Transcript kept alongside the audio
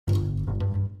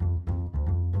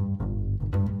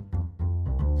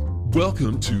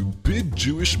Welcome to Big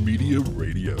Jewish Media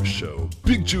Radio Show.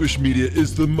 Big Jewish Media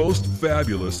is the most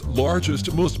fabulous,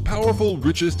 largest, most powerful,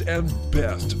 richest, and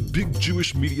best big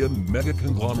Jewish media mega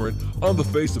conglomerate on the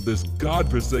face of this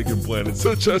godforsaken planet,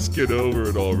 so just get over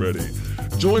it already.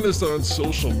 Join us on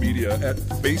social media at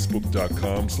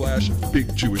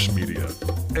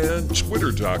facebook.com/bigjewishmedia and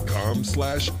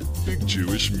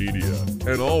twitter.com/bigjewishmedia,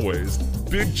 and always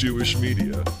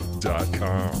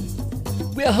bigjewishmedia.com.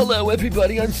 Well, hello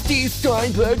everybody, I'm Steve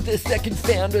Steinberg, the second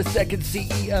founder, second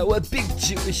CEO of Big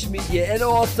Jewish Media, and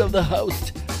also the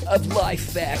host of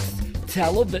Life Facts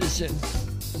Television.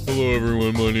 Hello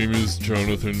everyone, my name is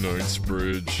Jonathan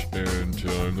Knightsbridge, and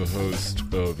I'm the host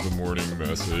of The Morning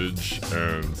Message,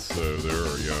 and so there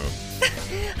are you.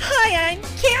 Hi, I'm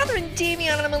Catherine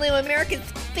Damian Amalu, America's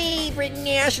favorite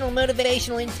national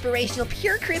motivational, inspirational,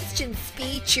 pure Christian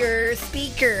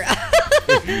speaker.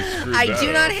 I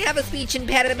do not have a speech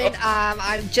impediment.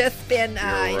 I've just been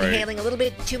inhaling a little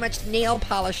bit too much nail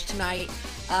polish tonight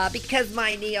because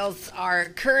my nails are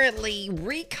currently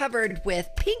recovered with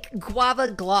pink guava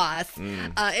gloss.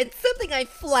 It's something I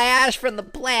flash from the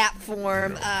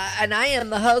platform, and I am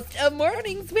the host of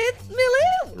Mornings with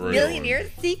Milou, Millionaire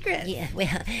Secret. Yeah,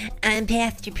 well, I'm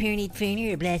Pastor Pernod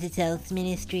Ferner of Blessed Souls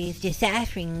Ministries,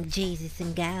 deciphering Jesus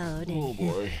and God. Oh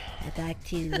boy. I'd like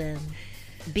to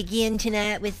begin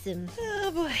tonight with some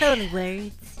holy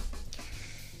words.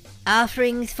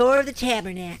 Offerings for the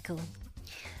tabernacle.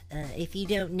 If you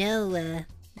don't know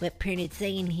what Pernod's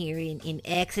saying here in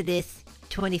Exodus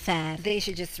 25. They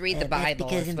should just read the Bible.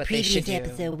 Because in the previous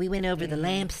episode we went over the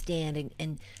lampstand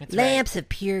and lamps of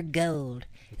pure gold.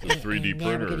 It's a 3D now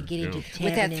printer. we're going to get into the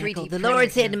With that tabernacle. 3D The printer,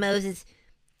 Lord said to Moses,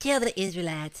 "Tell the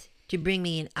Israelites to bring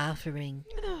me an offering."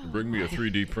 Bring me a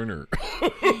 3D printer.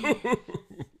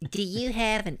 Do you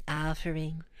have an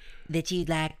offering that you'd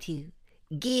like to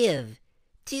give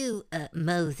to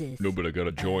Moses? No, but I got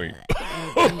a joint.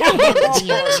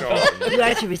 You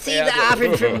are to receive the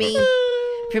offering from me,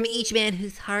 from each man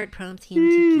whose heart prompts him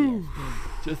to give.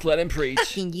 Just let him preach.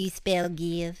 Can you spell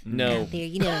give? No. Out there,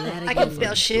 you know a lot of I can good spell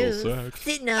ones. shoes.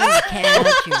 Sitting on the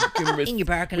couch or We in your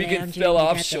parking can lounge, spell you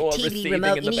got offshore, that TV receiving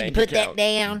remote. in You the need to bank put account.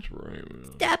 that down. That's right.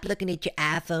 Stop looking at your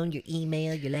iPhone, your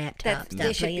email, your laptop. They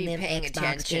Stop should playing be them paying Xbox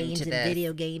attention games to and this.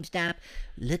 video games. Stop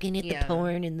looking at Yeah. the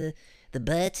porn and the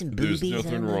butts and There's boobies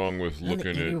nothing on the, wrong with on the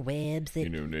looking at, interwebs that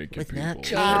naked was people. not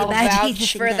created I'll by vouch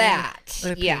Jesus for and God that.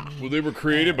 or Yeah. Well, they were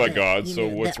created by God, you so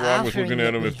know, what's the wrong with offering looking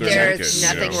at them that if they're was- naked? There's you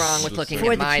nothing know? wrong with It's looking like-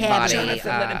 For at the my tabernacle. body.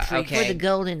 Jonathan, let him preach. for the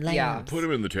golden lamp Yeah. Put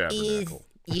him in the is tabernacle.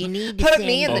 you need to Put send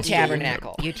me in the Okay.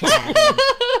 tabernacle. your tithing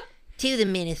to the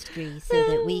ministry so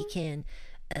that we can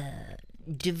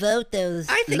devote those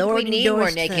I think Lord we need more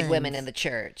endorsed naked funds women in the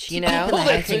church. You to know, people I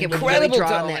like think it would really incredible, draw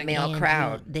in darling. that male and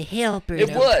crowd. the helpers It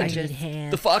that would. we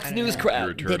have, The Fox News Your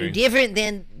crowd. that are attorneys. different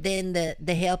than the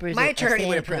helpers. My of attorney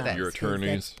would Santa approve Claus, it. Your 'cause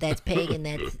attorneys. That's pagan.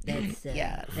 That's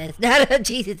Yeah. That's not a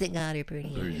Jesus and God are pretty.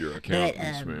 Your But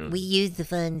accountants, man. we use the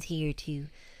funds here to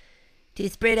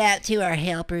spread out to our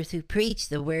helpers who preach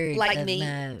the word Like of me.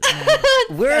 my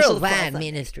worldwide salsa.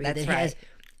 ministry That's that right. has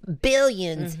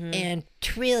billions and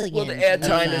trillions. Well, the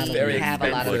airtime of is very followers. have a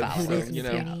lot of expensive, followers. so, listens you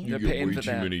to know, me. You they're get paying way for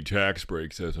too that. many tax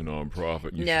breaks as a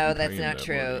nonprofit. You No, should be that's paying not that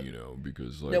true. money, you know,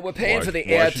 because like, No, we're paying why- for the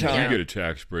why should airtime. you get a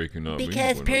tax break and not me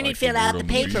Because when I Pernod like filled the out word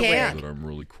the on beach paperwork. that I'm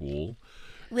really cool.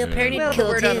 Well, And, Pernod Well, the killed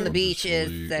word on him. the beach is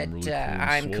I'm that really cool and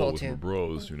I'm swole cool with my too.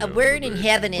 bros, you A know, word but in they-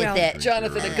 heaven is they Well, that- drink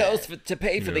Jonathan, their- it goes to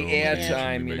pay for the you know,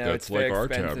 airtime. You make know, that's it's like very our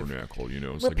expensive. tabernacle, you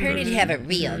know. It's Well, like Pernod an- have a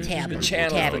real the tabernacle.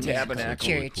 channel of the Tabernacle. tabernacle,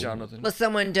 Church. Jonathan. Well,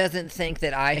 someone doesn't think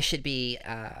that I should be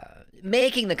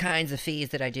making the kinds of fees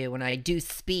that I do when I do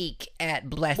speak at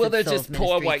Blessed Well, they're Souls just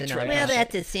poor Ministries white and trash. Well,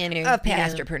 that's a sinner. of you know.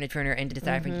 Pastor Pernod Ferner and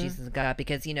Deciphering Jesus and God,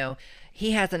 because you know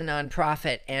he has a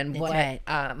nonprofit, and what right.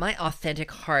 my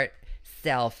authentic heart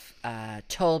self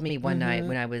told me one night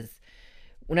when I was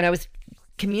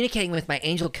communicating with my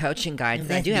angel coaching guides.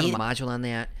 And I That's do have a beautiful. module on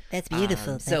that. That's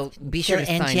beautiful. So That's be sure so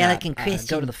to sign angelic up. and Go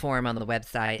Christian. to the forum on the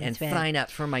website and That's right. sign up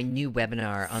for my new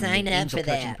webinar on Sign the up angel for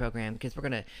coaching that. program, because we're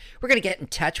gonna get in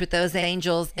touch with those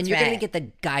angels, and That's you're gonna right. get the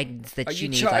guidance that Are you you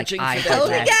need. charging like for I that? did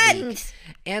Holy last week. guidance.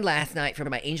 And last night from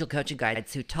my angel coaching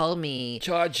guides who told me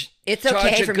Charge. It's charge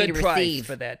okay a for me good to price receive.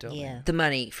 for that, don't Yeah. the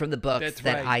money from the books That's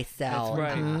that right. I sell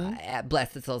That's right. at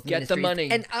Blessed Souls Get the Ministries. money.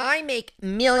 And I make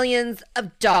millions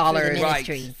of dollars Right.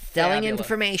 ministry. selling Fabulous.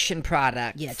 information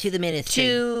products Yeah, to the ministry.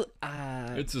 to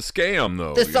It's a scam,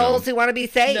 though. the you souls know. who want to be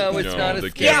saved. No, it's No, not a they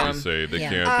scam. can't be saved. They Yeah.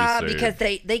 can't be saved.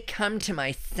 Because they come to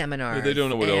my seminars. Yeah, they don't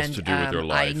know what else and, to do with their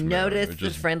life, I man. noticed They're the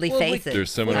just- friendly Well, we- faces. They're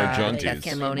seminar junkies.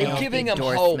 testimonials, We're giving them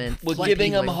hope. endorsements, We're what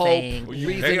giving people them are hope. saying. Well, you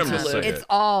Reason pay 'em to to live. say It's it.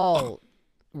 all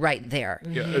right there.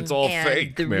 Yeah, it's all And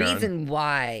fake, the man. reason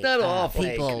why not all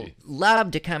fake. people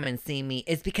love to come and see me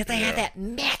is because I have that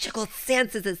magical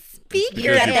sense as a speaker.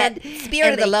 because you- And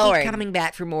Spirit of the they Lord. keep coming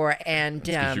back for more, and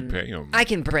 'cause you pay 'em. I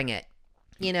can bring it.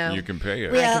 You know, You can pay it.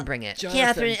 I Well, can bring it.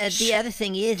 Catherine, Jonathan, the other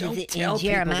thing is don't that tell in people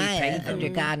we Jeremiah, pay them. under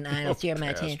God and Idols,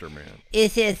 Jeremiah 10, Pastor, man.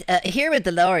 it says, hear what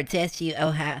the Lord says to you, O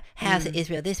house of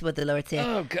Israel. This is what the Lord said.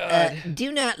 Oh, God.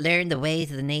 Do not learn the ways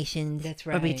of the nations. That's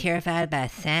Or be right. terrified by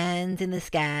signs in the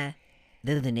sky.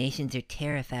 Though the nations are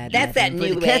terrified. That's by that them, for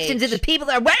new the customs age. of the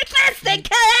people are worthless. They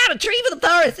cut out a tree for the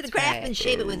forest, and the craftsman right.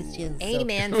 shape it with his chisel.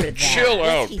 Amen for that. Chill What's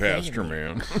out, he saying Pastor,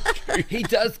 there? man. He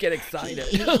does get excited.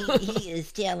 He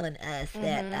is telling us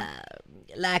that,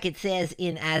 like it says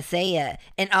in Isaiah,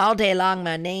 and all day long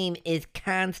my name is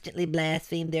constantly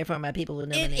blasphemed. Therefore, my people will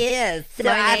know my It name. is. So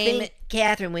My I name- think,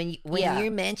 Catherine, when Yeah.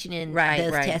 you're mentioning Right,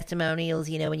 those right. testimonials,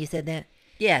 when you said that,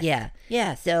 Yes. yeah,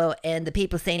 Yes. So and the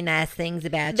people say nice things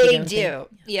about you. They don't do.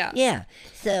 Yeah. Yeah.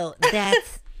 So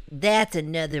that's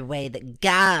another way that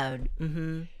God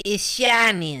is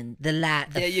shining the light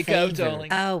of There you go, favor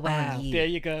darling. Oh wow. On you. There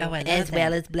you go. Oh, I love As that.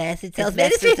 well as blessed Self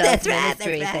self-ministry. ministry. That's right.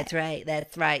 Self-ministry. That's right.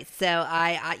 That's right. So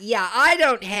I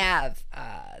don't have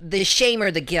the shame or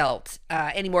the guilt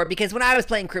anymore, because when I was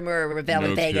playing Cremura Revel No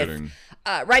in Vegas, kidding.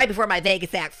 right before my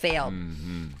Vegas act failed,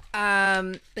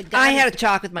 But God I had a is-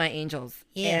 talk with my angels,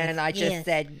 Yes, and I just yes.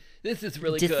 said, This is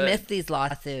really dismiss good. these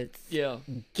lawsuits. Yeah.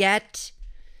 Get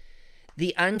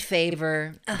the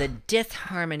unfavor, the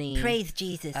disharmony, Praise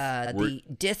Jesus. the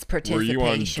disparticipation. Were you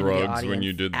on of the drugs when audience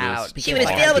you did this? out, She because was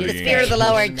I filled with the did Spirit of the that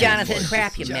Lord, Jonathan.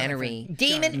 Crappumentary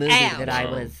Demon movie out. that I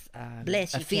Wow. was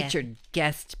Bless a you, featured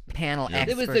guest panel expert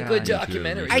It was a good on.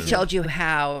 documentary. Me I too. told you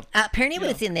how Perny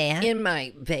was in there. in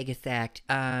my Vegas act,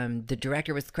 the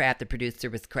director was crap, the producer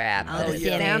was crap, All the the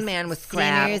sinners. sound man was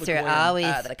crap, Sinners are always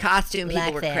the costume people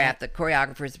like were that. crap, the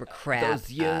choreographers were crap, Those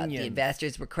the unions.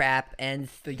 investors were crap, and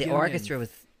the unions. orchestra was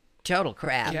total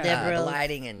crap. Yeah. The Liberals.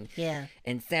 lighting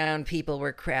and sound people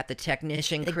were crap. The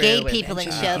technician The crew gay and- people in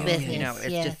and, show you business, know, it's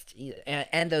yeah. just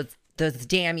and those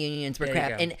damn unions were There you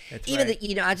crap. go. And That's even right.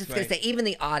 the I was just gonna Right. say, even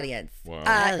the audience. Wow.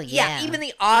 Oh, yeah. Even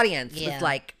the audience Yeah. was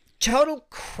like total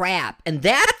crap, and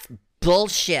that's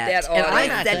bullshit. That and I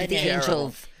audience said to the is terrible.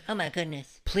 angels, Oh my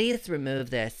goodness. please remove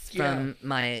this from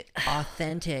my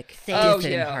authentic, Oh,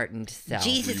 yeah. disheartened self.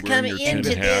 Jesus you wearing come your into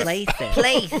tin hat? this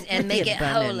Place place and make the it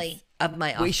abundance holy. of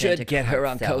my We should authentic get her heart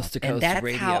on self. Coast to Coast and that's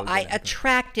Radio, how I Jennifer.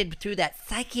 attracted through that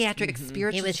psychiatric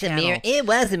spiritual It was a channel. miracle. It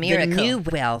was a miracle. The new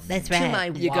wealth. That's To right. my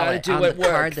You wallet gotta do on what the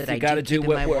card works. that You I gotta did do keep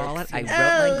what in my works. wallet. I You wrote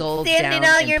my Oh, goals send down in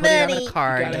all and your put it on money. a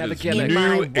card. You gotta have a This gimmick. In my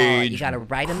new wallet. age You gotta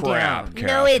write them crap, down.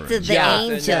 No, it's Catherine.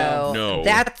 the angel. So No.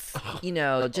 that's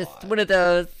just one of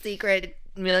those secret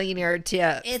millionaire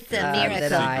tips. It's a that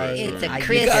miracle. I- It's a I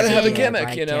Christian. You gotta have a Write gimmick,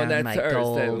 write you know, and down that's my ours.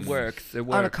 goals It works. It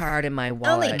works. on a card in my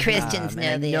wallet. Christians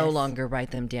and know I no this. longer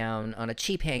write them down on a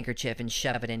cheap handkerchief and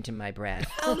shove it into my breast.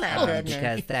 Oh, my goodness.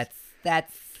 Because that's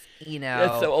That's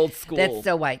so old school. That's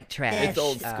so white trash. It's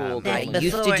old school, I darling.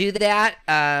 used to Before- do that,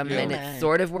 and Yeah. it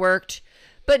sort of worked.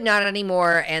 But not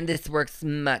anymore, and this works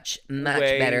much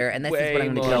Way- better. And this is way what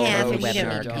I'm going to more go Yeah, over for the sure.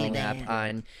 webinar Do coming that. up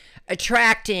on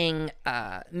attracting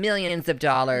millions of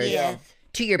dollars Yes.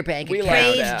 to your bank We account. like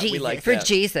Praise that. We Jesus. like For that.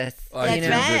 Jesus. I That's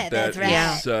think right, that that's is right.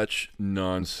 Yeah. such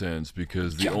nonsense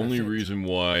because the only reason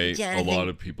why Jonathan, a lot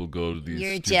of people go to these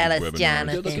you're stupid jealous, webinars Jonathan. and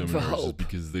They're looking for seminars is hope.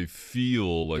 because they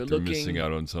feel like They're they're missing looking-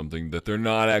 out on something that they're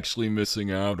not actually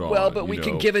missing out on. Well, but you we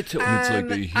can know? give it to And them. it's like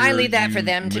they hear I leave that for you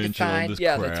them to mention all decide. this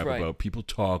Yeah, crap that's right. about people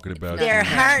talking about Their your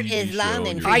heart TV is show longing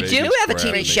and for your I you. do Vegas have a crap,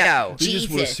 TV and show. They just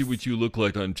want to Jesus. see what you look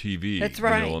like on TV. That's You know,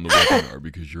 right. on the webinar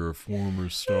because you're a former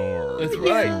star. That's you're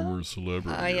right. A former celebrity.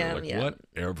 I You're am, like, yeah.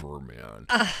 whatever, man.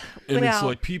 And it's well-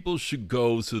 like people should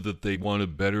go so that they want to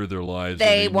better their lives. and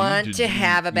They need want to do,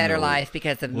 have a you better know, life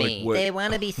because of like me. what They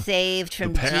want to be saved the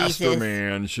from pastor Jesus.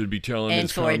 man should be telling and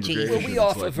his for congregation. Jesus. Well, we It's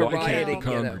offer like, why variety, can't the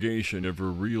you know. congregation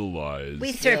ever realize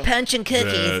We serve punch and cookies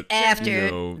that, after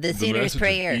you know, the sinner's message of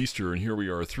prayer. Easter, and here we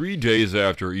are 3 days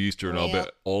after Easter, and I'll Well,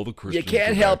 bet all the Christians can't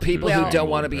go help back to people their who normal don't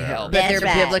wanna be pattern. helped. But they're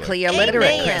That's right. biblically illiterate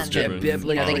Amen. Christians. They're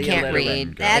biblically They can't illiterate.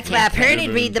 read. That's They why can't Perny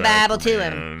Forgiven, read the Bible to Dr.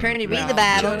 him. Man. Perny read Well, the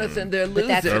Bible. Jonathan, they're But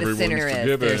that's losers. what a sinner Everyone's is.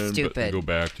 forgiven, They're but stupid. they go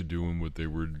back to doing what they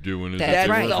were doing. As That's if That's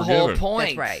they right. were the forgiven. whole point.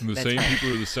 That's right. And the That's same right. people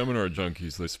are the seminar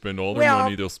junkies. They spend all their Well,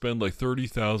 money. They'll spend like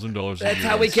 $30,000. That's a year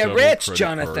how on we get several rich, credit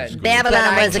Jonathan. cards going Babylon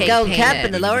But I was a take gold cup payment.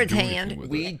 in the They Lord's do anything hand. with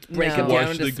We it. break No. them Why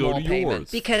down should they to go small to payments.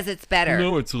 yours? Because it's better.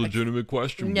 No, it's a legitimate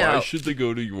question. No. Why should they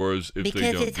go to yours if they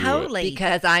Because don't it's do holy. it?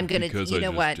 Because I'm gonna, Because you I know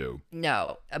just what? do.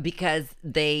 No, because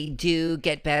they do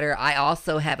get better. I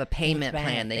also have a payment That's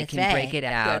right. plan. They That's can right. break it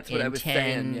out That's what I in was 10,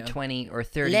 saying, yeah. 20, or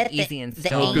 30 Let the easy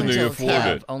installments. How can they angels afford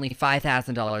help. it? Only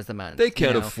 $5,000 a month. They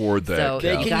can't you know? afford that, So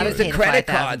They you can gotta use the pay credit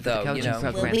 $5,000 card, for the though, coaching you know.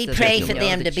 program Well, we so pray that for you them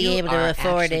know to that be you able to are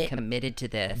afford actually it. committed to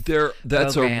this.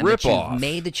 That's a program, that ripoff. You've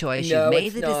made the choice. No, you've made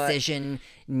it's the not. decision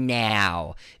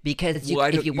now. Because Why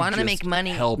if don't you you want to just make money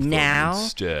help them now,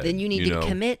 instead, then you need you to know?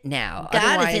 commit now. God is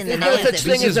Otherwise, in the There's no hands such of-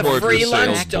 thing This as is a more free just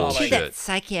lunch sales dollar. to bullshit. that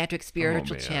psychiatric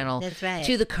spiritual man. channel, That's right.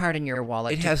 to the card in your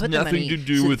wallet. It to has put the nothing money to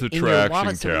do with in your attraction,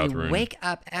 wallet, so when you Catherine. wake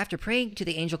up after praying to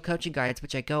the angel coaching guides,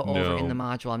 which I go over No. in the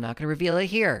module. I'm not going to reveal it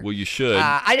here. Well, you should.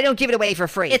 I don't give it away for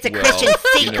free. It's a Well, Christian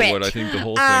You secret. know what? I think the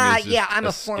whole thing is just yeah, I'm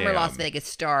a former scam. Las Vegas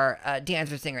star,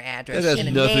 dancer, singer, actress, That has and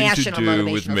a nothing to national do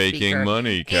with motivational making speaker.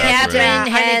 money, Catherine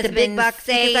Catherine. has I make the big been bucks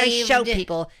because I show saved.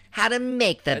 people how to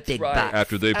make the That's big right. bucks.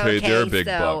 After they paid their big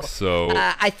bucks, so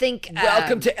I think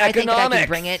Welcome to I think I can economics.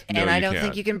 bring it, No, and I you don't can't.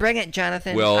 think you can bring it,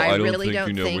 Jonathan. well, I don't really think don't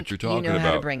you know think what you're talking you know about.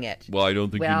 how to bring it. Well, I don't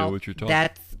think you know Well, what you're talking.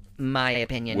 That's my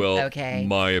opinion. Well, okay.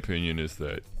 my opinion is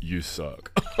that you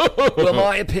suck. Well,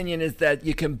 my opinion is that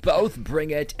you can both bring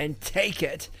it and take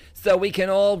it, so we can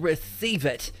all receive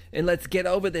it. And let's get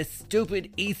over this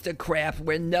stupid Easter crap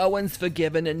where no one's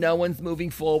forgiven and no one's moving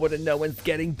forward and no one's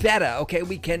getting better, okay?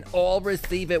 We can all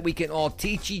receive it. We can all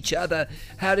teach each other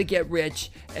how to get rich,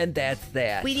 and that's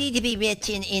that. We need to be rich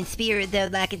in spirit, though,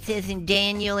 like it says in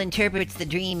Daniel interprets the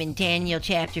dream in Daniel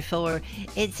chapter 4.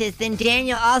 It says, then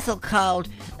Daniel also called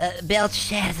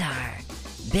Belshazzar.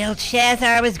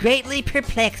 Belshazzar was greatly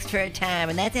perplexed for a time,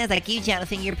 and that sounds like you,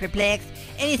 Jonathan, you're perplexed.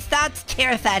 And his thoughts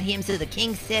terrified him, so the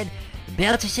king said,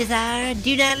 Belteshazzar,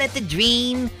 do not let the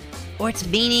dream or its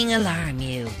meaning alarm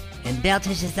you. And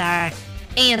Belteshazzar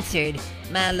answered,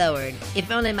 my lord, if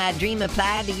only my dream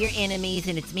applied to your enemies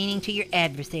and its meaning to your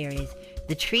adversaries.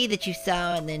 The tree that you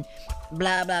saw, and then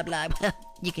blah, blah, blah.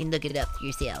 You can look it up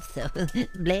yourself, so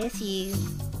bless you.